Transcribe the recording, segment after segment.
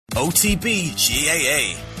OTB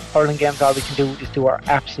GAA. Hurling games, all we can do is do our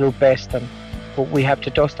absolute best, but we have to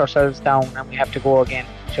dust ourselves down and we have to go again.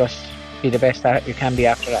 Just be the best that you can be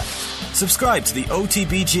after that. Subscribe to the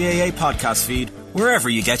OTB GAA podcast feed wherever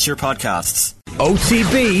you get your podcasts.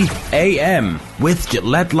 OTB AM with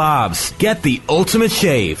Gillette Labs. Get the ultimate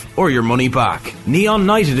shave or your money back. Neon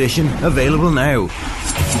Night Edition available now.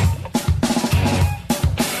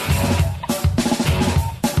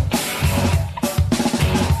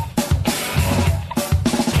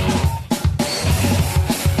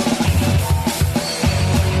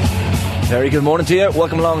 Very good morning to you.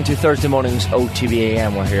 Welcome along to Thursday morning's OTB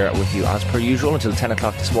AM. We're here with you as per usual until 10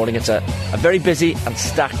 o'clock this morning. It's a very busy and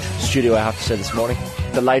stacked studio, I have to say, this morning.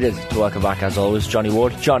 Delighted to welcome back, as always, Johnny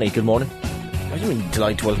Ward. Johnny, good morning. What do you mean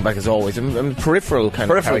delighted to welcome back, as always? I'm a peripheral kind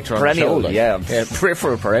of character perennial, on the show. yeah,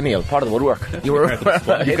 peripheral perennial. Part of the woodwork.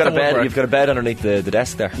 You've got a bed underneath the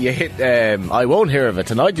desk there. You hit. I won't hear of it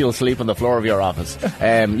tonight. You'll sleep on the floor of your office.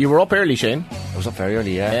 You were up early, Shane. I was up very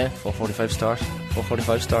early, yeah. 4:45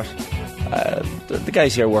 start. The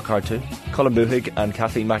guys here work hard too. Colin Buhig and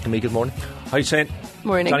Kathleen McNamee, good morning. Hi Shane.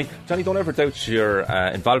 Morning. Johnny, don't ever doubt your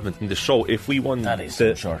involvement in the show. If we won if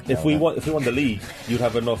we won the league, you'd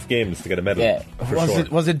have enough games to get a medal. Yeah.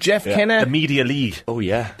 Was it Jeff Kenna? The Media League. Oh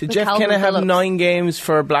yeah. Did Jeff Kenna have 9 games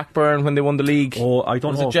for Blackburn when they won the league? Oh, I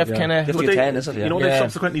don't know. Was it Jeff Kenna? 10, is it? Yeah. You know, they've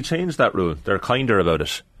subsequently changed that rule. They're kinder about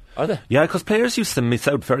it. Are they? Yeah, because players used to miss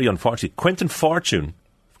out very unfortunately. Quentin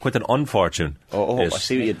Unfortune. I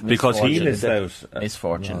see what you because he missed out.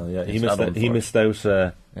 Misfortune. Oh, yeah, he missed out.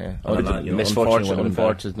 Misfortune.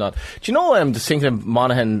 Unfortunate not. Do you know? I'm just thinking of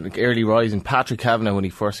Monaghan early rising. Patrick Kavanagh, when he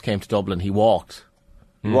first came to Dublin, he walked.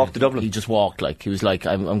 He walked to Dublin. He just walked. Like he was like,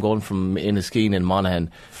 I'm going from Inniskeen in Monaghan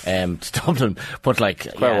to Dublin, but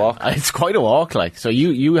like quite a walk. It's quite a walk. Like so,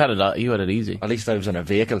 you had it easy. At least I was in a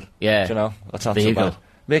vehicle. Yeah, do you know that's not so bad.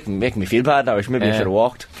 Making me feel bad now. Maybe I should have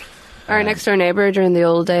walked. Our next door neighbour during the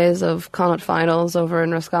old days of Connacht finals over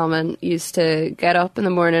in Roscommon used to get up in the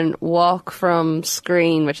morning, walk from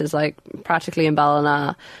Screen, which is like practically in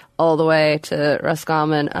Ballina, all the way to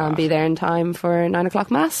Roscommon and be there in time for 9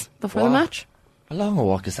 o'clock mass before the match. How long a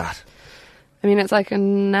walk is that? I mean, it's like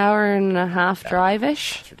an hour and a half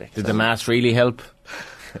drive-ish. Did the mass really help?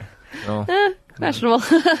 No. Questionable.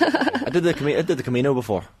 I did the Camino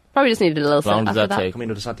before. Probably just needed a little How long fit does after that take?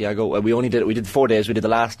 Camino to Santiago. We did 4 days. We did the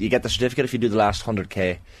last. You get the certificate if you do the last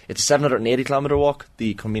 100k. It's a 780 kilometre walk.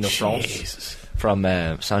 The Camino France from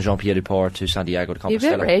Saint Jean Pied du Port to Santiago de Compostela.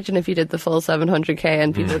 You'd be raging if you did the full 700k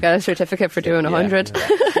and people get a certificate for doing 100.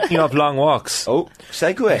 Speaking of long walks,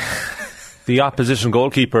 segue. The opposition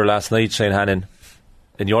goalkeeper last night, Shane Hannon,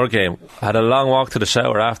 in your game, had a long walk to the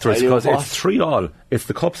shower afterwards because it's 3-3. It's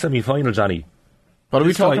the cup semi-final, Johnny. What are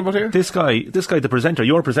we talking about here? This guy, the presenter,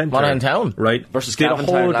 your presenter, Monaghan Town, right? Versus did a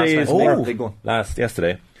whole day's work big one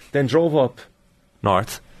yesterday. Then drove up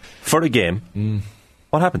north for the game.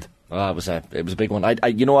 What happened? It was a big one.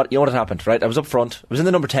 You know what happened, right? I was up front. I was in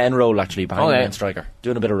the number 10 role actually behind the main striker,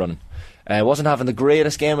 doing a bit of running. Wasn't having the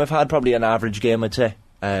greatest game I've had. Probably an average game, I'd say.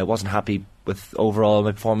 Wasn't happy with overall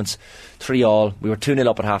my performance. 3-3. We were 2-0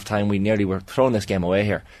 up at half time. We nearly were throwing this game away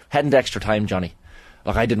here. Heading to extra time, Johnny.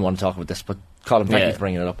 Look, I didn't want to talk about this, but Colin, thank you for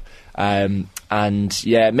bringing it up.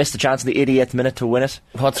 Missed the chance in the 88th minute to win it.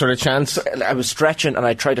 What sort of chance? I was stretching and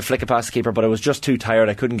I tried to flick it past the keeper, but I was just too tired.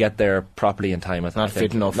 I couldn't get there properly in time. Not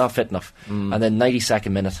fit enough. And then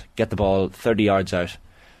 92nd minute, get the ball 30 yards out,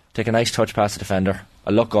 take a nice touch past the defender. I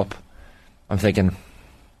look up, I'm thinking,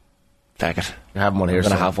 feck it, you have one here. I'm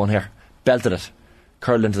going to have one here. Belted it,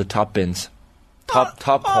 curled into the top bins. Top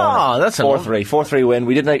corner. That's a 4-3 win.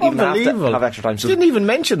 We didn't even have to have extra time. So didn't even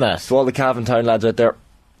mention that. So all the Cavan Town lads out there,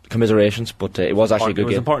 commiserations, but it was actually a good game. It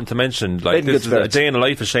was important to mention, like, this is a day in the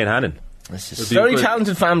life of Shane Hannon. This is very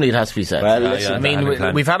talented family, it has to be said. Well, listen, I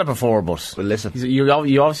mean, we've had it before, but listen, you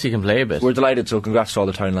obviously can play a bit. We're delighted, so congrats to all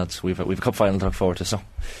the town lads. We've a cup final to look forward to, so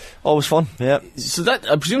always fun. Yeah. So that,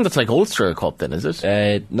 I presume that's like Ulster Cup then, is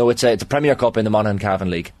it? No, it's a Premier Cup in the Monaghan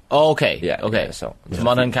Cavan League. Oh, okay. Yeah. Okay. Yeah, so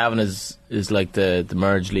Monaghan Cavan is like the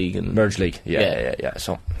merge league and merge league. Yeah.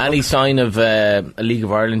 So any sign of a League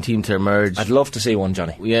of Ireland team to emerge? I'd love to see one,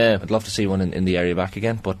 Johnny. Yeah, I'd love to see one in the area back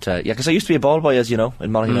again. But because I used to be a ball boy, as you know,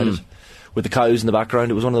 in Monaghan United, with the cows in the background.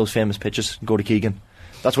 It was one of those famous pitches. Go to Keegan.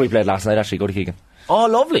 That's where we played last night. Actually, go to Keegan. Oh,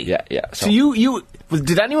 lovely. Yeah. So you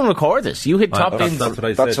did anyone record this? You hit top bins. That's what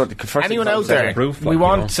I said. Anyone out there? We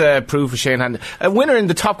want proof of Shane Hannon. A winner in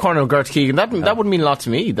the top corner of Gert Keegan. That would mean a lot to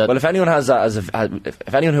me. Well, if anyone has that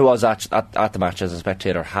if anyone who was at the match as a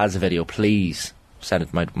spectator has a video, please send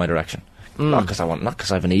it my direction. Not because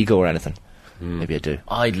I have an ego or anything. Maybe I do.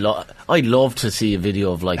 I'd love to see a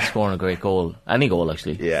video of like scoring a great goal. Any goal,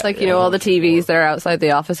 actually. Yeah. It's like, you know, all the TVs that are outside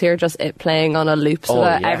the office here, just it playing on a loop so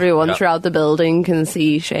that everyone throughout the building can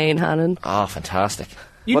see Shane Hannon. Oh, fantastic.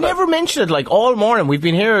 You never mentioned it, like, all morning. We've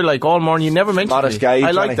been here, like, all morning. You never mentioned Modest it. guy,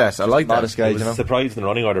 I like that. Modest guy, It was a surprise in the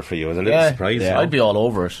running order for you. It was a little surprise. Yeah. I'd be all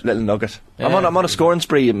over it. Little nugget. Yeah. I'm on a scoring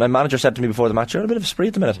spree. My manager said to me before the match, you're on a bit of a spree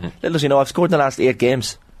at the minute. Little as you know, I've scored in the last 8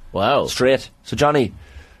 games. Wow. Straight. So, Johnny,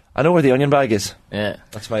 I know where the onion bag is. Yeah.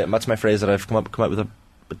 That's my phrase that I've come out with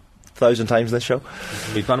 1,000 times in this show.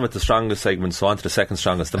 We've gone with the strongest segment, so on to the second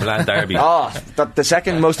strongest, the Milan derby. The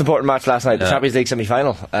second most important match last night, the Champions League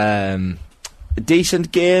semi-final.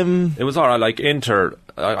 Decent game. It was alright. Like Inter,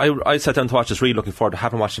 I sat down to watch this, really looking forward to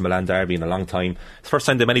having watched the Milan derby in a long time. It's the first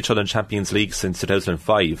time they met each other in Champions League since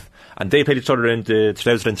 2005, and they played each other in the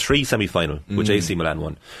 2003 semi-final, which AC Milan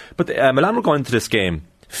won. But Milan were going into this game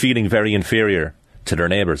feeling very inferior to their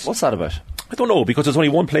neighbours. What's that about? I don't know, because there's only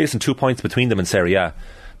 1 place and 2 points between them in Serie A.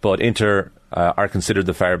 But Inter are considered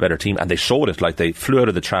the far better team, and they showed it. Like, they flew out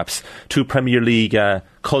of the traps. 2 Premier League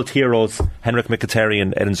cult heroes, Henrik Mkhitaryan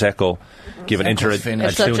and Edin Dzeko, giving Inter a 2-0 lead.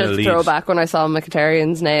 It's such a throwback when I saw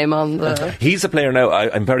Mkhitaryan's name on the... He's a player now.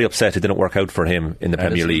 I'm very upset it didn't work out for him in the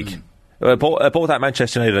Premier League. Both at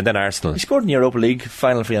Manchester United and then Arsenal. He scored in the Europa League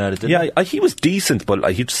final for United, didn't he? Yeah, he was decent,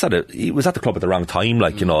 but he just he was at the club at the wrong time.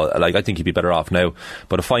 Like, you know, like, I think he'd be better off now.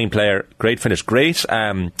 But a fine player, great finish, great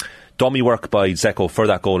dummy work by Dzeko for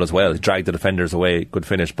that goal as well. He dragged the defenders away, good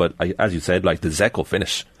finish. But as you said, like, the Dzeko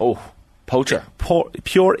finish. Oh, poacher.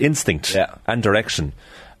 Pure instinct and direction.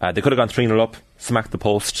 They could have gone 3-0 up, smacked the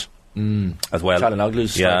post as well.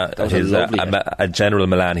 Çalhanoğlu's that was a general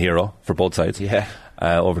Milan hero for both sides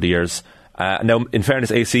over the years. Now, in fairness,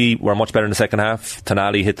 AC were much better in the second half.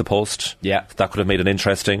 Tonali hit the post. Yeah, that could have made it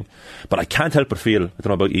interesting. But I can't help but feel, I don't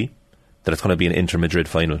know about you, that it's going to be an Inter-Madrid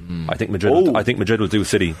final. I think Madrid will do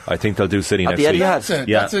City. I think they'll do City next week.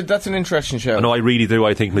 That's an interesting show. No, I really do.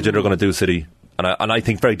 I think Madrid are going to do City. And I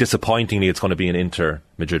think very disappointingly it's going to be an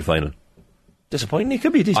Inter-Madrid final. Disappointing? It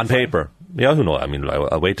could be a decent on paper. Yeah, who knows? I mean,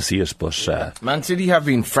 I'll wait to see it. But Man City have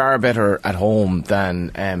been far better at home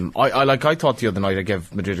than I thought the other night. I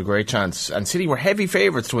gave Madrid a great chance, and City were heavy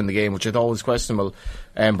favourites to win the game, which I thought was questionable.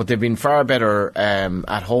 But they've been far better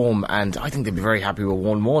at home, and I think they'd be very happy with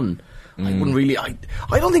 1-1. I wouldn't really. I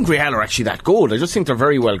don't think Real are actually that good. I just think they're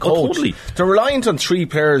very well coached. Totally. They're reliant on 3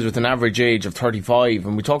 players with an average age of 35,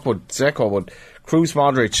 and we talk about Dzeko, but Kroos,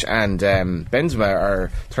 Modric and Benzema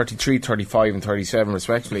are 33, 35 and 37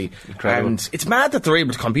 respectively. Incredible. And it's mad that they're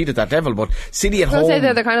able to compete at that level, but City at home... I say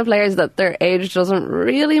they're the kind of players that their age doesn't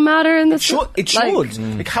really matter in this. It should.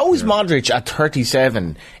 Like, how is Modric at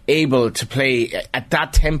 37 able to play at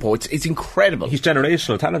that tempo? It's incredible. He's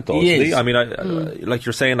generational talent though. He is. I mean, like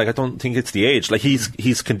you're saying, like, I don't think it's the age. Like,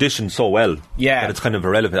 he's conditioned so well that it's kind of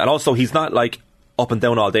irrelevant. And also, he's not like up and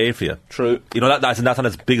down all day for you. True. You know, that's on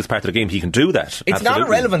his biggest part of the game. He can do that. It's not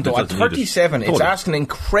irrelevant though. At 37, it's asking an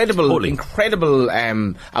incredible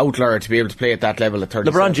outlier to be able to play at that level at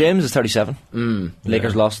 37. LeBron James is 37.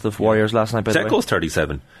 Lakers lost the Warriors last night, by the way. Dzeko's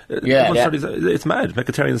 37. It's mad.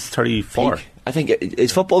 Mkhitaryan's 34. I think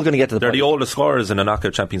is football going to get to the They're point? the oldest scorers in a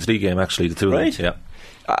knockout Champions League game, actually, the two of them.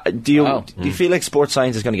 Yeah. Do you feel like sports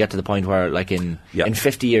science is going to get to the point where, like, in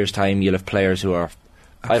 50 years' time, you'll have players who are,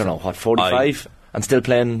 I don't know, 45? And still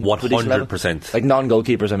playing 100%. Like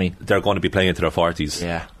non-goalkeepers, I mean. They're going to be playing into their 40s.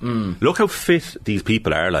 Yeah. Look how fit these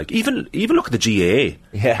people are. Like, even look at the GAA.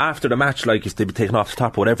 Yeah. After the match, like, if they'd be taken off the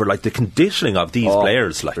top or whatever, like, the conditioning of these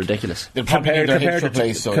players, like, ridiculous. Compared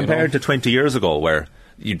to 20 years ago, where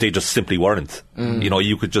they just simply weren't. You know,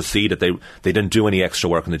 you could just see that they didn't do any extra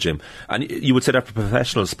work in the gym. And you would say that for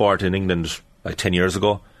professional sport in England, like 10 years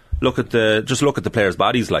ago. Look at the players'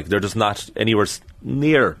 bodies. Like, they're just not anywhere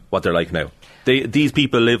near what they're like now. These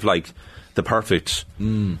people live like the perfect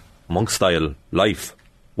monk style life,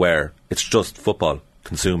 where it's just football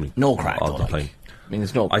consuming. No crack all the time. I mean,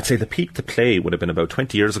 there's no. I'd say the peak to play would have been about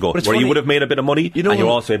 20 years ago, where you would have made a bit of money, and you're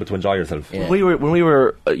also able to enjoy yourself. Yeah. When we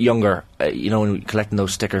were younger, when we were collecting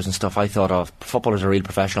those stickers and stuff, I thought of footballers are real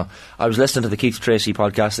professional. I was listening to the Keith Tracy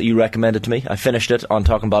podcast that you recommended to me. I finished it on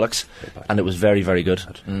Talking Bollocks, and it was very, very good.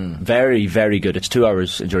 Very, very good. It's 2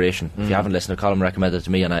 hours in duration. If you haven't listened, Colin recommended it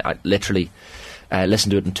to me, and I literally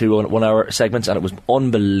listened to it in 2 1-hour segments, and it was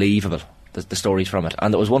unbelievable, the stories from it.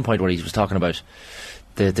 And there was one point where he was talking about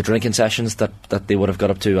the drinking sessions that they would have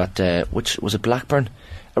got up to at which was it, Blackburn?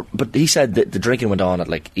 But he said that the drinking went on at,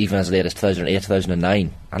 like, even as late as 2008,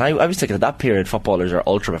 2009. And I was thinking at that period footballers are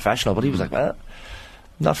ultra professional, but he was like, well,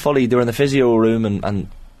 not fully. They were in the physio room and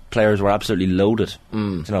players were absolutely loaded.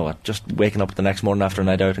 You know what? Just waking up the next morning after a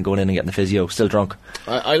night out and going in and getting the physio, still drunk.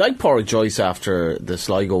 I like Porrick Joyce after the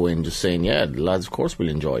Sligo win, just saying, yeah, the lads, of course, we'll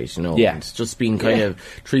enjoy it. You know, it's just being kind of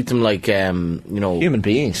treat them like human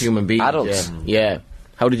beings, adults. Yeah.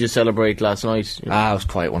 How did you celebrate last night? It was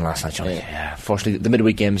quite one last night, Johnny. Yeah. Fortunately, the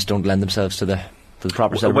midweek games don't lend themselves to the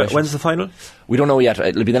proper celebration. When's the final? We don't know yet.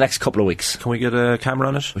 It'll be the next couple of weeks. Can we get a camera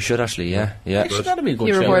on it? We should actually, yeah. Actually, that'd be a good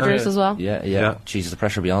Your show. reporters as well. Yeah. Jesus, the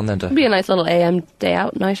pressure will be on then. It'd be a nice little AM day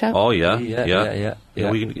out, night out. Oh, yeah.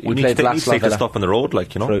 We need to take this stuff on the road,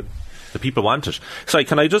 like, you know. True. The people want it. Sorry,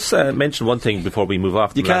 can I just mention one thing before we move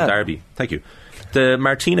off the Milan derby? Thank you. The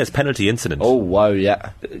Martinez penalty incident. Oh, wow, yeah.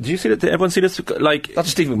 Did you see that? Did everyone see this? Like, that's what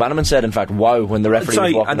Stephen McManaman said, in fact, wow, when the referee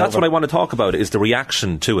was walking and that's over. what I want to talk about, is the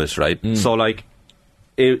reaction to it, right? So, like,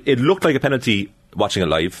 it looked like a penalty watching it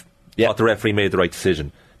live. Thought the referee made the right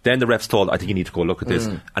decision. Then the ref's told, I think you need to go look at this.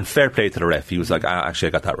 And fair play to the ref. He was like, actually,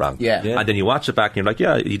 I got that wrong. Yeah. And then you watch it back and you're like,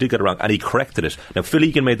 yeah, he did get it wrong. And he corrected it. Now, Phil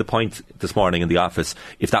Egan made the point this morning in the office,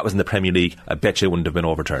 if that was in the Premier League, I bet you it wouldn't have been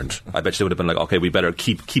overturned. I bet you it would have been like, okay, we better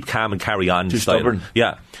keep calm and carry on. Too stubborn.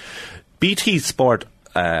 Yeah. BT Sport,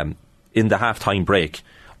 in the half-time break,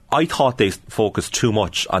 I thought they focused too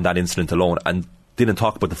much on that incident alone and didn't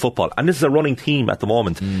talk about the football. And this is a running theme at the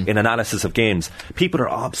moment in analysis of games. People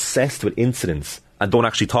are obsessed with incidents and don't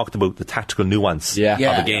actually talk about the tactical nuance of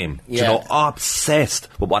a game. You know, obsessed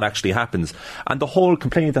with what actually happens. And the whole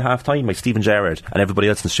complaint at the half-time by Stephen Gerrard and everybody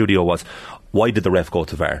else in the studio was, why did the ref go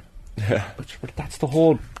to VAR? Yeah. But that's the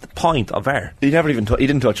whole point of VAR. He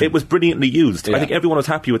didn't touch it. It was brilliantly used. I think everyone was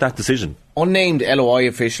happy with that decision. Unnamed LOI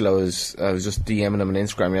official, I was just DMing him on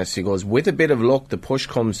Instagram yesterday. He goes, with a bit of luck, the push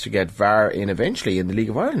comes to get VAR in eventually in the League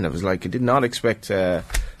of Ireland. I was like, I did not expect an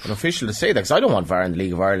official to say that, because I don't want VAR in the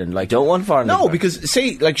League of Ireland. Like, don't want VAR in the League of Ireland? Because,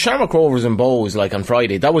 say, like Shamrock Rovers and Bows, like on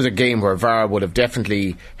Friday, that was a game where VAR would have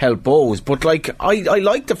definitely helped Bows. But, like, I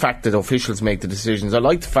like the fact that officials make the decisions. I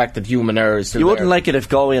like the fact that human error is still You there. wouldn't like it if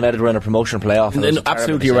Galway United were in a promotion playoff. And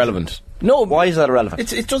absolutely irrelevant. No, why is that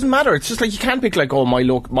irrelevant? It doesn't matter. It's just like you can't pick like,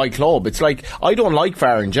 my club. It's like, I don't like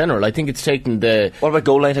VAR in general. I think it's taken the... What about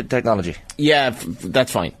goal line technology? Yeah,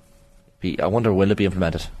 that's fine. I wonder, will it be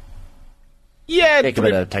implemented? Yeah, take a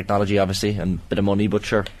bit of technology, obviously, and a bit of money, but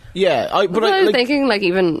sure. Yeah, I was thinking, like,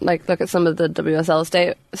 even like look at some of the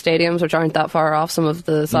WSL stadiums, which aren't that far off some of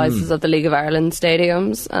the sizes of the League of Ireland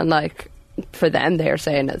stadiums, and like for them, they're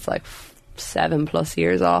saying it's like 7+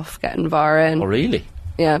 years off getting VAR in. Oh, really?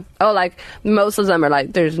 Yeah. Oh, like most of them are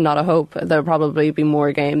like, there's not a hope. There'll probably be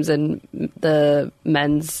more games in the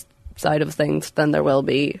men's side of things than there will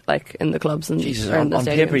be like in the clubs and Jesus, or in the on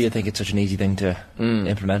stadiums. paper you think it's such an easy thing to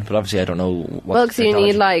implement, but obviously I don't know what. Well, because you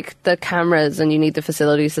need like the cameras and you need the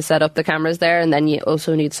facilities to set up the cameras there, and then you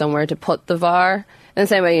also need somewhere to put the VAR. In the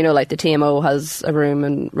same way, you know, like the TMO has a room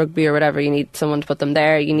in rugby or whatever, you need someone to put them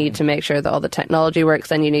there. You need to make sure that all the technology works.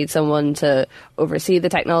 Then you need someone to oversee the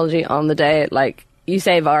technology on the day. Like, you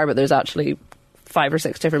say VAR, but there's actually 5 or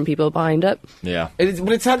 6 different people behind it. Yeah. But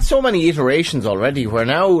it's had so many iterations already, where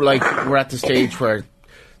now, like, we're at the stage where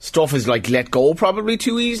stuff is, like, let go probably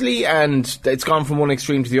too easily, and it's gone from one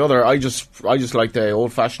extreme to the other. I just like the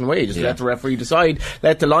old-fashioned way. Just let the referee decide.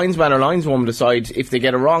 Let the linesman or lineswoman decide. If they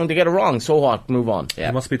get it wrong, they get it wrong. So what? Move on. Yeah.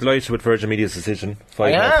 You must be delighted with Virgin Media's decision.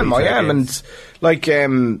 I am. And, like,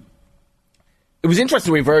 it was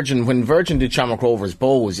interesting the way when Virgin did Shamrock Rovers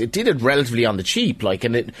Bows, it did it relatively on the cheap. Like,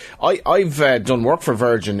 and I've done work for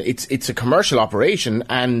Virgin. It's a commercial operation,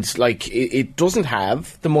 and like it doesn't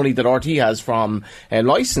have the money that RT has from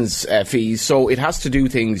license fees, so it has to do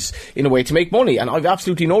things in a way to make money. And I've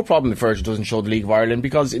absolutely no problem if Virgin doesn't show the League of Ireland,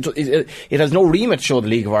 because it has no remit to show the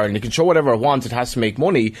League of Ireland. It can show whatever it wants. It has to make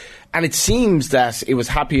money. And it seems that it was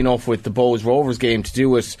happy enough with the Bows Rovers game to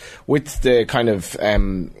do it with the kind of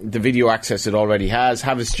the video access it already has,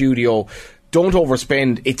 have a studio, don't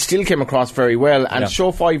overspend. It still came across very well, and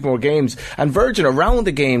show 5 more games. And Virgin around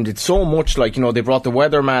the game did so much, like, you know, they brought the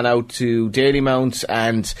weatherman out to Dalymount,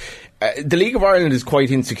 and the League of Ireland is quite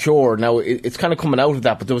insecure. Now, it's kind of coming out of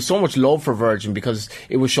that, but there was so much love for Virgin because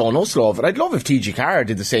it was showing us love. And I'd love if TG Carr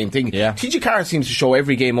did the same thing. Yeah. TG Carr seems to show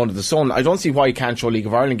every game under the sun. I don't see why he can't show a League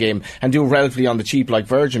of Ireland game and do it relatively on the cheap like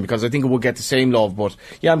Virgin, because I think it will get the same love. But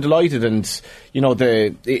yeah, I'm delighted, and you know,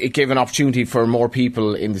 it gave an opportunity for more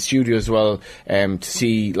people in the studio as well to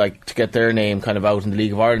see, like, to get their name kind of out in the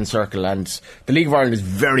League of Ireland circle. And the League of Ireland is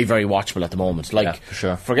very, very watchable at the moment. Like, for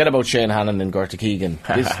sure. Forget about Shane Hannon and Gerta Keegan.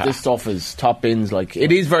 This stuff is top bins. Like,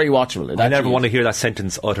 it is very watchable. I never want to hear that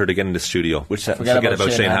sentence uttered again in the studio. Which forget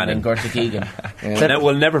about Shane Hannon and Gerta Keegan.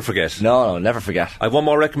 We'll never forget. No, never forget. I have one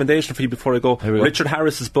more recommendation for you before I go. Richard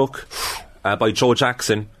Harris's book by Joe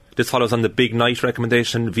Jackson. This follows on the Big Night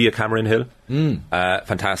recommendation via Cameron Hill.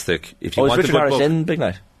 Fantastic. If you is want Richard Harris in Big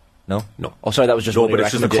Night? No. Oh, sorry, that was just. No, but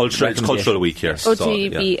it's just it's cultural week here.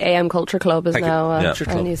 OTB AM Culture Club is now a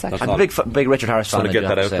new section. I'm a big Richard Harris fan. To get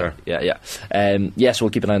that out there. Yes,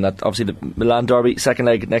 we'll keep an eye on that. Obviously, the Milan derby second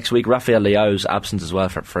leg next week. Rafael Leao's absence as well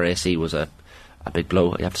for AC was a big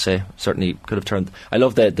blow, you have to say. Certainly could have turned. I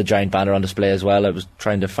love the giant banner on display as well. I was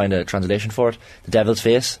trying to find a translation for it. The devil's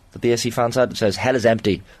face that the AC fans had. It says, "Hell is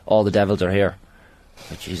empty. All the devils are here."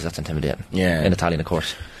 Like, Jesus, that's intimidating. Yeah. In Italian, of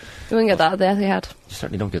course. You wouldn't get that at the Etihad. You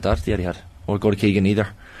certainly don't get that at the Etihad. Or go to Keegan either.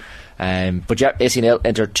 But yeah, AC nil,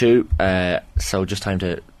 Inter 2. So just time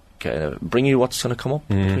to bring you what's going to come up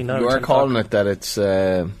between now. You are calling it that it's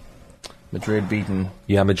Madrid beating.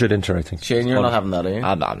 Yeah, Madrid Inter, I think. Shane, you're not having that, are you?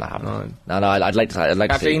 I'm not having it. No, I'd like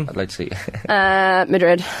to see.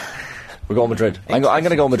 Madrid. We're going Madrid. I'm going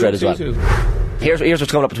to go Madrid as well. Here's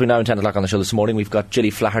what's coming up between now and 10 o'clock on the show this morning. We've got Gilly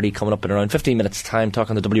Flaherty coming up in around 15 minutes time,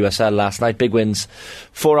 talking the WSL last night. Big wins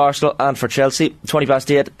for Arsenal and for Chelsea. 20 past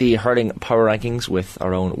 8, the hurling power rankings with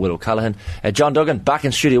our own Will O'Callaghan. John Duggan back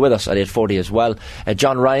in studio with us at 8:40 as well.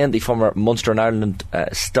 John Ryan, the former Munster and Ireland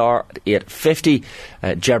star, at 8:50.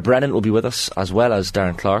 Ger Brennan will be with us, as well as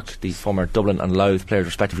Darren Clark, the former Dublin and Louth players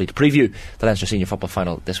respectively, to preview the Leinster Senior Football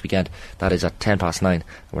Final this weekend. That is at 10 past 9. And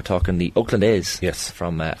we're talking the Oakland A's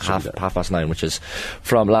from half past 9, which is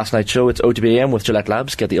from last night's show. It's OTB AM with Gillette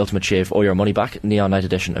Labs. Get the ultimate shave or your money back. Neon Night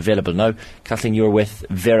Edition available now. Kathleen, you were with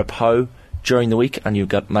Vera Pauw during the week, and you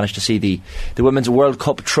managed to see the Women's World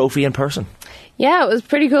Cup trophy in person. Yeah, it was a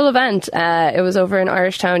pretty cool event. It was over in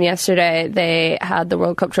Irish Town yesterday. They had the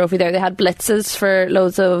World Cup trophy there. They had blitzes for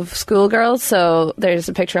loads of schoolgirls. So there's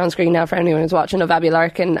a picture on screen now for anyone who's watching of Abby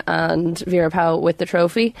Larkin and Vera Pauw with the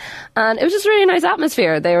trophy. And it was just a really nice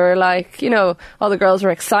atmosphere. They were like, all the girls were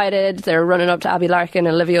excited. They were running up to Abby Larkin.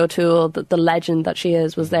 And Olivia O'Toole, the legend that she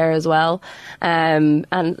is, was there as well. And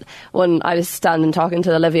when I was standing talking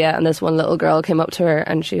to Olivia, and this one little girl came up to her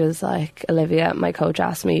and she was like, "Olivia, my coach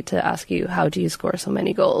asked me to ask you, how do you score so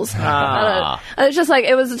many goals?" And it's just like,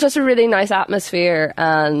 it was just a really nice atmosphere,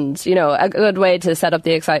 and a good way to set up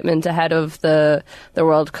the excitement ahead of the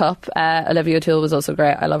World Cup. Olivia O'Toole was also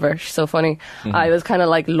great. I love her. She's so funny. I was kind of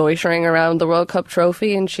like loitering around the World Cup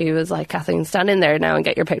trophy, and she was like, "Kathleen, stand in there now and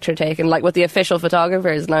get your picture taken," like with the official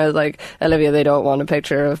photographers. And I was like, "Olivia, they don't want a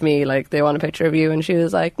picture of me, like they want a picture of you." And she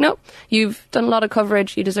was like, "No, you've done a lot of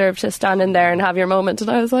coverage, you deserve to stand in there and have your moment." And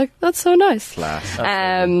I was like, "That's so nice." Class.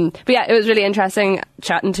 But yeah, it was really interesting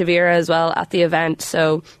chatting to Vera as well at the event.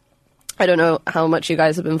 So I don't know how much you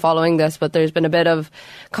guys have been following this, but there's been a bit of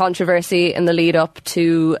controversy in the lead up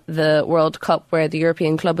to the World Cup, where the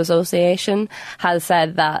European Club Association has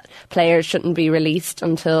said that players shouldn't be released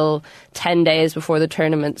until 10 days before the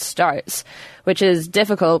tournament starts, which is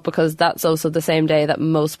difficult because that's also the same day that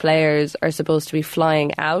most players are supposed to be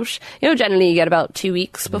flying out. Generally you get about 2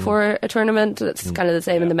 weeks before a tournament. It's kind of the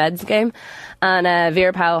same in the men's game. And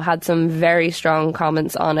Vera Pauw had some very strong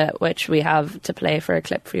comments on it, which we have to play for a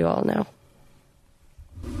clip for you all now.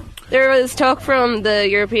 There was talk from the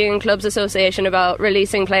European Clubs Association about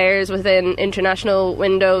releasing players within international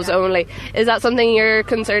windows only. Is that something you're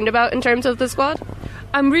concerned about in terms of the squad?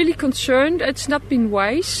 I'm really concerned. It's not been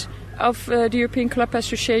wise of the European Club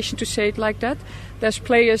Association to say it like that. There's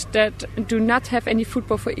players that do not have any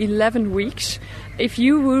football for 11 weeks. If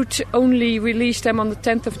you would only release them on the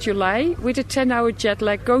 10th of July, with a 10-hour jet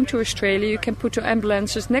lag going to Australia, you can put 2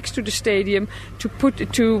 ambulances next to the stadium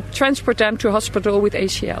to transport them to hospital with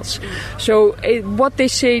ACLs. So what they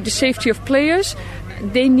say, the safety of players,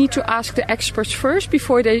 they need to ask the experts first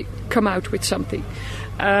before they come out with something.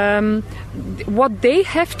 What they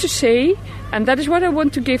have to say, and that is what I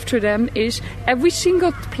want to give to them, is every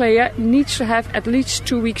single player needs to have at least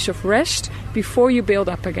 2 weeks of rest before you build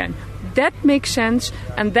up again. That makes sense,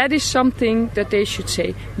 and that is something that they should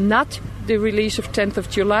say, not the release of 10th of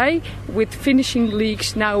July with finishing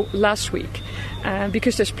leagues now last week,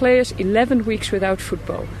 because there's players 11 weeks without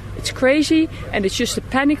football. It's crazy, and it's just a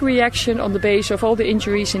panic reaction on the base of all the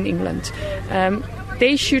injuries in England.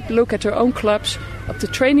 They should look at their own clubs, at the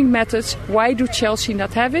training methods. Why do Chelsea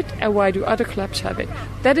not have it, and why do other clubs have it?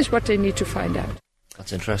 That is what they need to find out.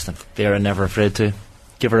 That's interesting. Vera never afraid to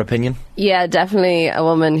give her opinion. Yeah, definitely a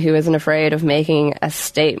woman who isn't afraid of making a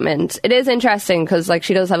statement. It is interesting because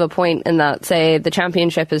she does have a point in that, say, the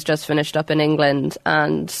championship has just finished up in England,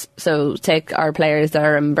 and so take our players that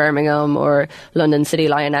are in Birmingham or London City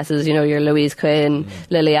Lionesses, your Louise Quinn,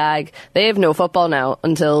 Lily Agg, they have no football now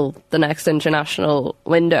until the next international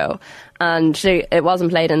window. And it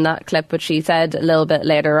wasn't played in that clip, but she said a little bit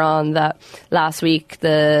later on that last week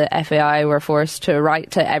the FAI were forced to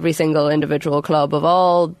write to every single individual club of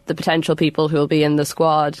all the potential people who will be in the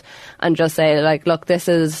squad and just say, like, look, this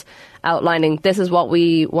is outlining, this is what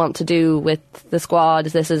we want to do with the squad,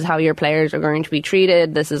 this is how your players are going to be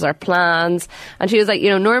treated, this is our plans. And she was like,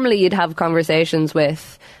 normally you'd have conversations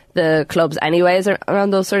with the clubs anyways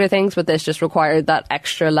around those sort of things, but this just required that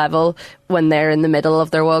extra level when they're in the middle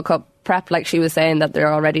of their World Cup prep. Like she was saying that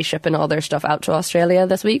they're already shipping all their stuff out to Australia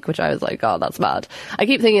this week, which I was like, oh, that's mad. I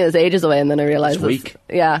keep thinking it's ages away, and then I realised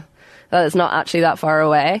that it's not actually that far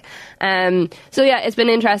away. So yeah, it's been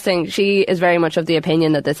interesting. She is very much of the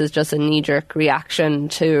opinion that this is just a knee-jerk reaction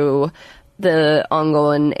to the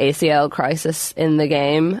ongoing ACL crisis in the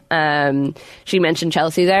game. She mentioned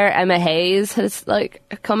Chelsea there. Emma Hayes has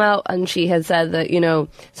come out and she has said that,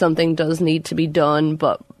 something does need to be done,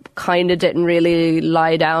 but kind of didn't really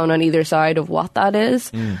lie down on either side of what that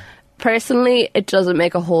is. Personally, it doesn't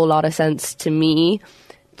make a whole lot of sense to me,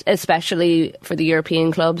 especially for the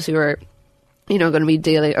European clubs who are, going to be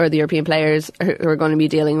dealing, or the European players who are going to be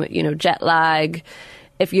dealing with, jet lag.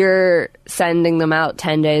 If you're sending them out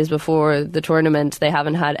 10 days before the tournament, they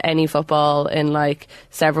haven't had any football in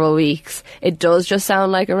several weeks. It does just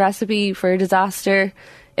sound like a recipe for a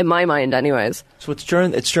in my mind anyways. So it's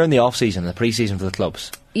during the off season, the pre-season for the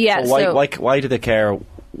clubs. Yeah. So why do they care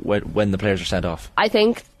when the players are sent off? I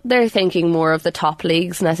think they're thinking more of the top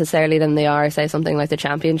leagues necessarily than they are, say, something like the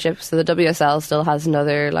Championship. So the WSL still has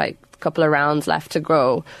another couple of rounds left to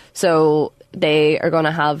go. So they are going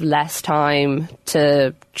to have less time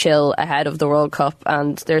to chill ahead of the World Cup,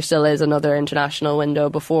 and there still is another international window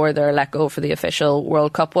before they're let go for the official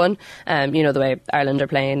World Cup one. The way Ireland are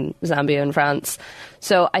playing Zambia and France.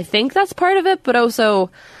 So I think that's part of it, but also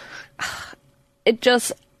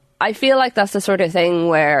I feel like that's the sort of thing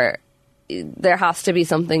where there has to be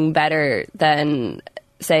something better than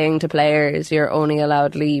saying to players you're only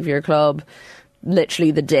allowed to leave your club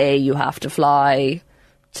literally the day you have to fly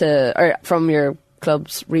or from your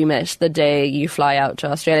club's remit, the day you fly out to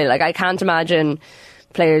Australia. I can't imagine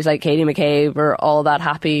players like Katie McCabe are all that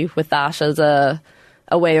happy with that as a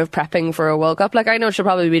way of prepping for a World Cup. I know she'll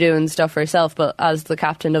probably be doing stuff herself, but as the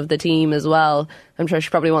captain of the team as well, I'm sure she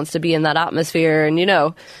probably wants to be in that atmosphere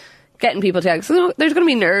and, getting people together. So there's going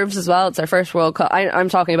to be nerves as well. It's our first World Cup. I'm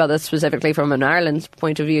talking about this specifically from an Ireland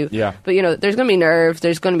point of view. Yeah. But, there's going to be nerves.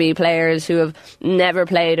 There's going to be players who have never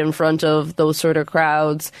played in front of those sort of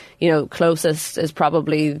crowds. Closest is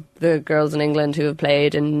probably the girls in England who have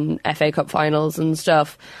played in FA Cup finals and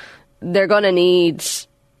stuff. They're going to need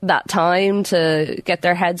that time to get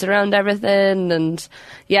their heads around everything. And,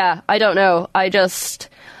 yeah, I don't know.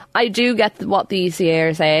 I do get what the ECA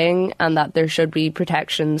are saying, and that there should be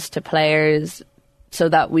protections to players so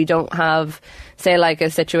that we don't have, say, a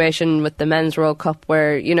situation with the Men's World Cup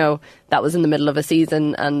where, that was in the middle of a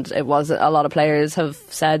season and a lot of players have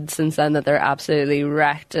said since then that they're absolutely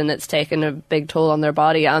wrecked and it's taken a big toll on their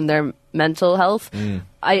body and their mental health.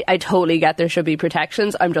 I totally get there should be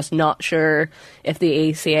protections. I'm just not sure if the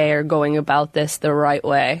ACA are going about this the right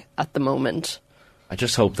way at the moment. I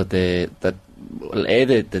just hope that they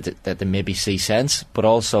maybe see sense, but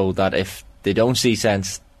also that if they don't see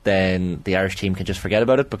sense, then the Irish team can just forget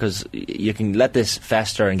about it, because you can let this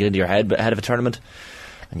fester and get into your head ahead of a tournament.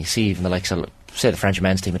 And you see even the likes of, say, the French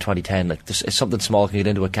men's team in 2010, it's something small can get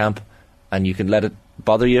into a camp and you can let it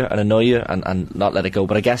bother you and annoy you and not let it go.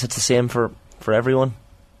 But I guess it's the same for everyone.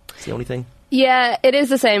 It's the only thing. Yeah, it is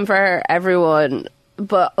the same for everyone,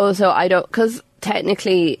 but also because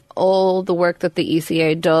technically all the work that the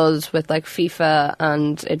ECA does with FIFA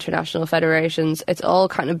and international federations, it's all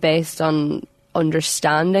kind of based on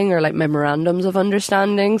understanding or memorandums of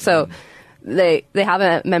understanding. So they have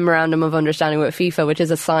a memorandum of understanding with FIFA, which is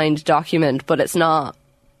a signed document, but it's not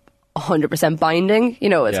 100% binding.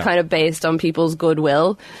 It's kind of based on people's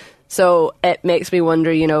goodwill. So it makes me wonder,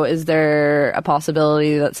 is there a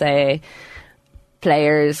possibility that, say,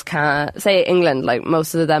 players can, say England,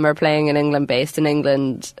 most of them are playing in England, based in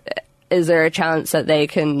England, is there a chance that they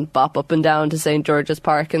can bop up and down to St George's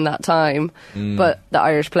Park in that time, but the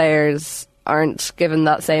Irish players aren't given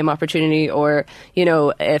that same opportunity? Or,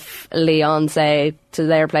 if Lyon say to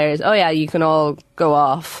their players, oh yeah, you can all go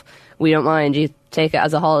off, we don't mind, you take it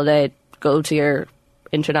as a holiday, go to your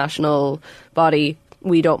international body,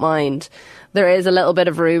 we don't mind. There is a little bit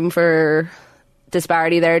of room for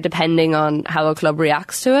disparity there depending on how a club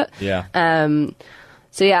reacts to it.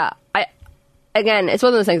 So yeah, again, it's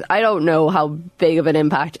one of those things, I don't know how big of an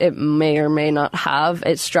impact it may or may not have.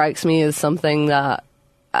 It strikes me as something that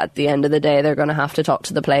at the end of the day they're going to have to talk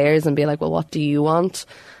to the players and be like, well, what do you want?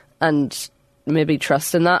 and maybe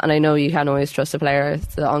trust in that. And I know you can't always trust a player.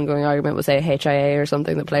 The ongoing argument was, say, HIA or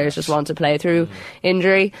something. The players just want to play through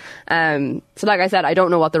injury. So like I said, I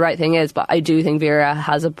don't know what the right thing is, but I do think Vera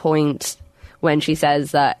has a point when she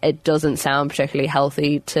says that it doesn't sound particularly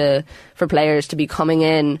healthy for players to be coming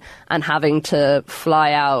in and having to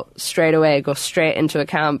fly out straight away, go straight into a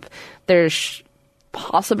camp. There's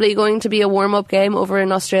possibly going to be a warm-up game over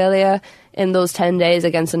in Australia in those 10 days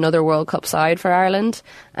against another World Cup side for Ireland.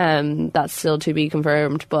 That's still to be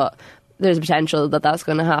confirmed, but there's a potential that that's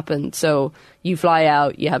going to happen. So you fly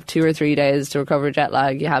out, you have 2 or 3 days to recover jet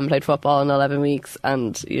lag, you haven't played football in 11 weeks,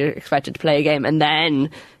 and you're expected to play a game, and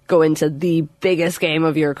then go into the biggest game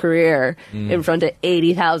of your career in front of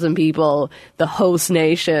 80,000 people, the host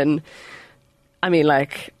nation. I mean,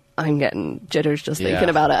 like, I'm getting jitters just thinking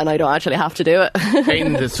about it, and I don't actually have to do it.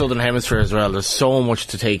 In the Southern Hemisphere as well, there's so much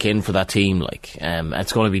to take in for that team. Like,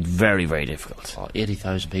 it's going to be very, very difficult.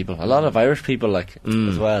 80,000 people. A lot of Irish people,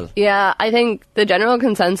 as well. Yeah, I think the general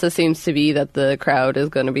consensus seems to be that the crowd is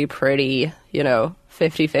going to be pretty,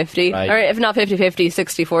 50-50. Right. Or if not 50-50,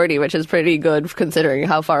 60-40, which is pretty good considering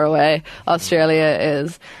how far away Australia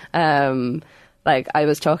is. Like, I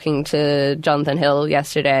was talking to Jonathan Hill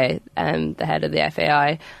yesterday, the head of the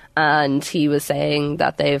FAI, and he was saying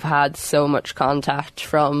that they've had so much contact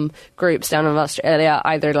from groups down in Australia,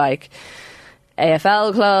 either like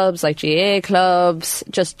AFL clubs, like GAA clubs,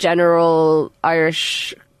 just general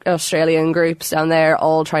Irish Australian groups down there,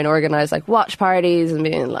 all trying to organise like watch parties and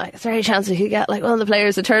being like, is there any chance we could get like one of the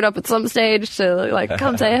players to turn up at some stage to like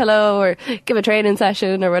come say hello or give a training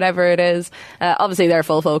session or whatever it is. Obviously their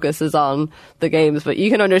full focus is on the games, but you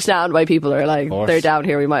can understand why people are like, they're down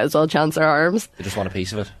here, we might as well chance our arms. They just want a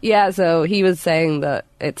piece of it. Yeah, so he was saying that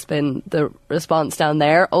it's been the response down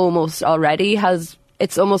there almost already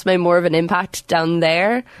it's almost made more of an impact down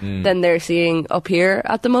there than they're seeing up here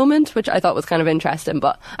at the moment, which I thought was kind of interesting.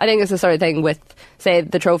 But I think it's the sort of thing with, say,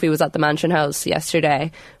 the trophy was at the Mansion House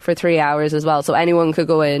yesterday for 3 hours as well. So anyone could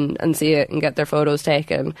go in and see it and get their photos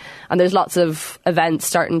taken. And there's lots of events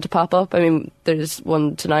starting to pop up. I mean, there's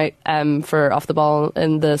one tonight for Off the Ball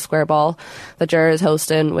in the Square Ball that Ger is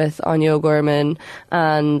hosting with Anya O'Gorman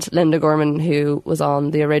and Linda Gorman, who was on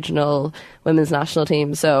the original women's national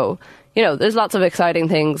team. So, there's lots of exciting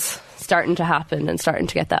things starting to happen and starting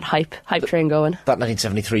to get that hype train going. That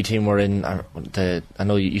 1973 team were in, I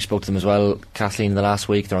know you spoke to them as well, Kathleen, the last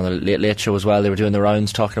week. They're on the Late Late Show as well. They were doing the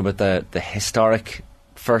rounds talking about the historic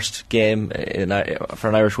first game for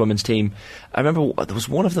an Irish women's team. I remember there was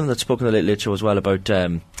one of them that spoke on the Late Late Show as well about,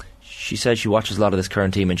 she said she watches a lot of this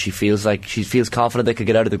current team and she feels confident they could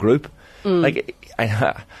get out of the group. Like, I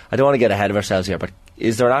don't want to get ahead of ourselves here, but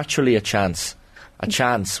is there actually a chance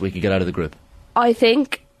we could get out of the group? I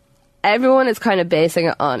think everyone is kind of basing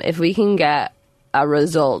it on if we can get a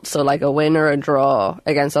result, so like a win or a draw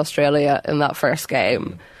against Australia in that first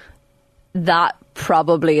game, that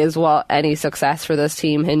probably is what any success for this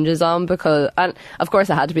team hinges on, because, and of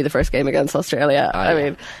course it had to be the first game against Australia.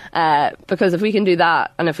 Because if we can do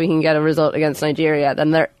that and if we can get a result against Nigeria,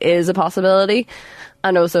 then there is a possibility.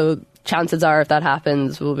 And also, chances are, if that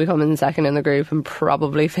happens, we'll be coming second in the group and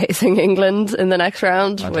probably facing England in the next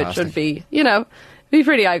round. Fantastic. Which would be, be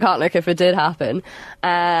pretty iconic if it did happen.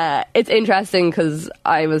 It's interesting because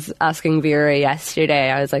I was asking Vera yesterday,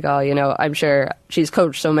 I was like, I'm sure she's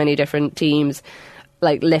coached so many different teams,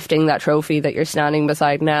 like lifting that trophy that you're standing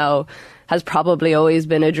beside now has probably always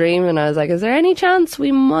been a dream. And I was like, is there any chance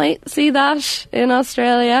we might see that in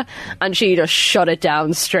Australia? And she just shut it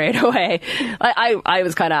down straight away. I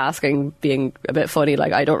was kind of asking, being a bit funny,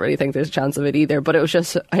 like, I don't really think there's a chance of it either. But it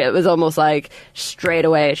was almost like straight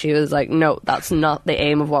away she was like, no, that's not the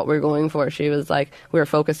aim of what we're going for. She was like, we're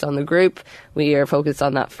focused on the group. We are focused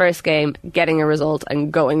on that first game, getting a result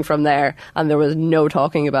and going from there. And there was no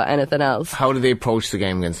talking about anything else. How do they approach the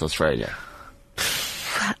game against Australia?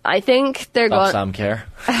 I think they're going... Stop Sam Kerr.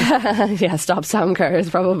 Yeah, stop Sam Kerr is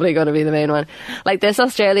probably going to be the main one. Like, this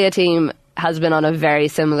Australia team has been on a very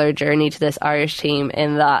similar journey to this Irish team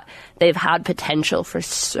in that they've had potential for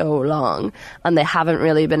so long and they haven't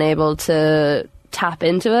really been able to tap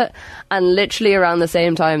into it. And literally around the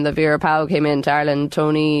same time that Vera Pauw came into Ireland,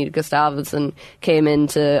 Tony Gustavsson came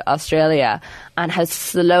into Australia and has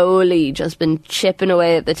slowly just been chipping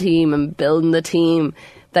away at the team and building the team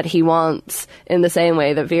that he wants in the same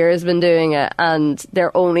way that Vera's been doing it. And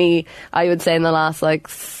they're only, I would say, in the last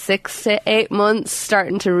 6 to 8 months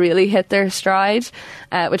starting to really hit their stride,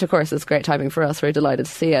 which of course is great timing for us. We're delighted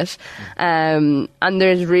to see it. And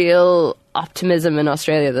there's real optimism in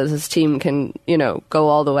Australia that this team can, go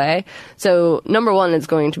all the way. So number one is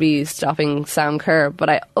going to be stopping Sam Kerr, but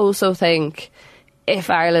I also think if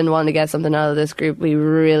Ireland want to get something out of this group, we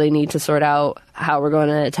really need to sort out how we're going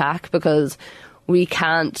to attack, because we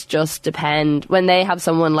can't just depend. When they have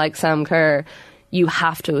someone like Sam Kerr, you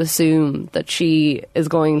have to assume that she is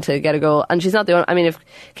going to get a goal. And she's not the only... I mean, if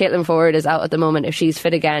Caitlin Ford is out at the moment, if she's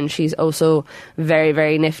fit again, she's also very,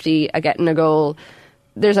 very nifty at getting a goal.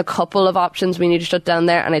 There's a couple of options we need to shut down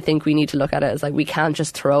there, and I think we need to look at it as like, we can't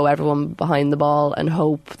just throw everyone behind the ball and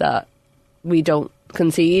hope that we don't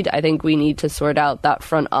concede. I think we need to sort out that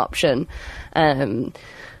front option.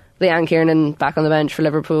 Leanne Kiernan back on the bench for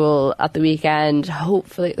Liverpool at the weekend.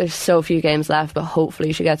 Hopefully, there's so few games left, but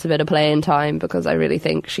hopefully she gets a bit of playing time, because I really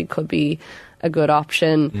think she could be a good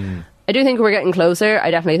option. I do think we're getting closer.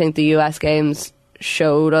 I definitely think the US games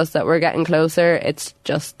showed us that we're getting closer. It's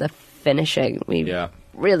just the finishing. We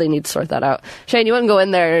really need to sort that out. Shane, you wouldn't go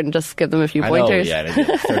in there and just give them a few pointers? Yeah,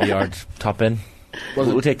 30 yards top in.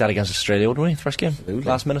 We'll take that against Australia, wouldn't we? First game,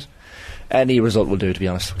 last minute. Any result will do, to be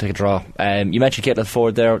honest. We'll take a draw. You mentioned Caitlin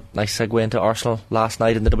Ford there. Nice segue into Arsenal last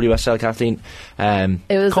night in the WSL, Kathleen.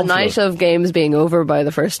 It was a night of games being over by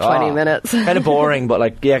the first 20 minutes. Kind of boring,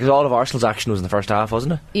 but because all of Arsenal's action was in the first half,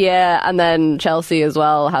 wasn't it? Yeah, and then Chelsea as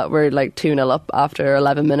well were 2-0 up after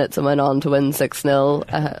 11 minutes and went on to win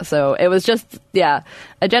 6-0. So it was just,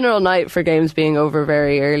 a general night for games being over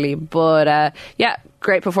very early. But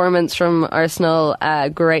great performance from Arsenal.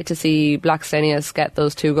 Great to see Blackstenius get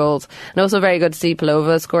those 2 goals. And also very good to see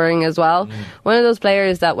Palova scoring as well. One of those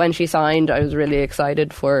players that when she signed, I was really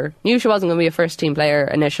excited for. Knew she wasn't going to be a first team player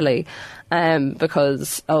initially,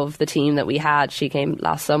 because of the team that we had. She came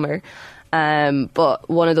last summer. But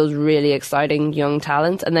one of those really exciting young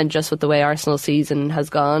talents. And then just with the way Arsenal's season has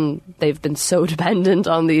gone, they've been so dependent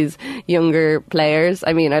on these younger players.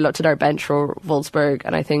 I mean, I looked at our bench for Wolfsburg,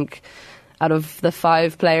 and I think out of the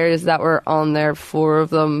 5 players that were on there, 4 of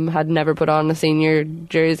them had never put on a senior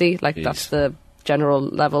jersey. That's the general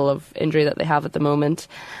level of injury that they have at the moment.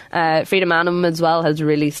 Frida Manum as well has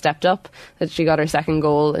really stepped up. That she got her 2nd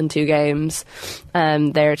goal in 2 games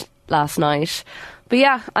there last night.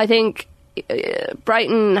 But I think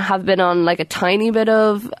Brighton have been on a tiny bit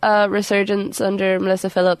of resurgence under Melissa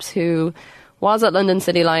Phillips, who was at London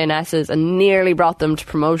City Lionesses and nearly brought them to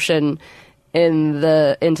promotion into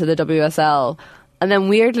the WSL, and then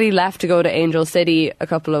weirdly left to go to Angel City a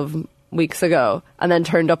couple of weeks ago, and then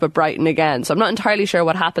turned up at Brighton again. So I'm not entirely sure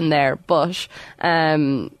what happened there, but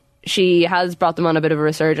she has brought them on a bit of a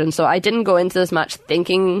resurgence. So I didn't go into this match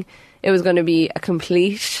thinking it was going to be a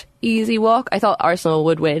complete easy walk. I thought Arsenal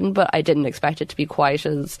would win, but I didn't expect it to be quite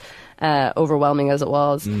as overwhelming as it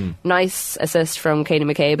was. Nice assist from Katie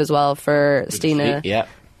McCabe as well for Stina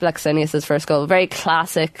Blackstenius' first goal. Very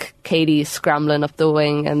classic Katie scrambling up the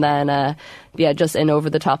wing, and then just in over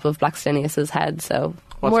the top of Blackstenius' head. So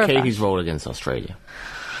what's Katie's role against Australia?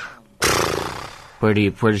 Where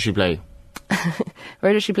does she play?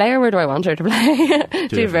 Where does she play, or where do I want her to play?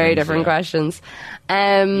 Two very different questions.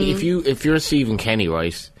 If you're Stephen Kenny,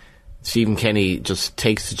 right? Stephen Kenny just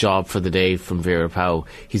takes the job for the day from Vera Pauw.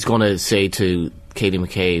 He's going to say to Katie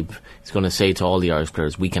McCabe, he's going to say to all the Irish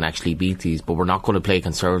players, we can actually beat these, but we're not going to play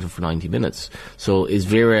conservative for 90 minutes. So is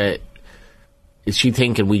she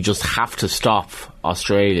thinking we just have to stop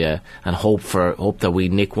Australia and hope that we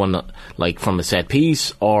nick one from a set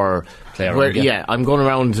piece, or I'm going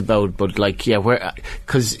around about, but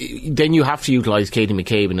because then you have to utilise Katie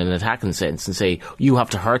McCabe in an attacking sense and say you have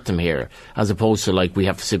to hurt them here, as opposed to we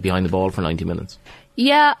have to sit behind the ball for 90 minutes.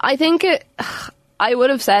 Yeah, I think I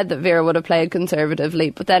would have said that Vera would have played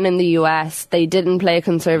conservatively, but then in the US they didn't play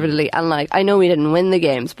conservatively, and I know we didn't win the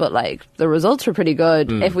games, but the results were pretty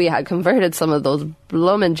good. If we had converted some of those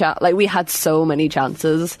blooming we had so many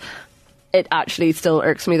chances. It actually still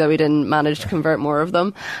irks me that we didn't manage to convert more of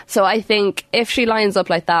them. So I think if she lines up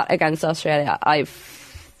like that against Australia, I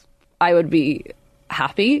would be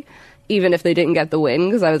happy, even if they didn't get the win,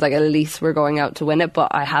 because I was at least we're going out to win it.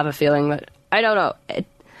 But I have a feeling that, I don't know,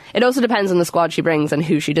 it also depends on the squad she brings and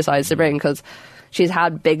who she decides to bring, because she's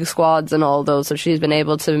had big squads and all those, so she's been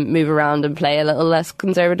able to move around and play a little less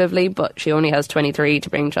conservatively, but she only has 23 to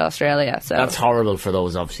bring to Australia. So that's horrible for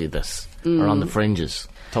those, obviously, are on the fringes.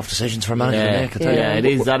 Tough decisions for a manager to make, I tell you. Yeah, it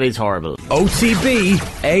is. That is horrible.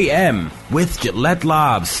 OTB AM with Gillette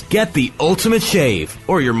Labs. Get the ultimate shave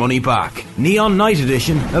or your money back. Neon Night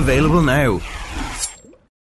Edition available now.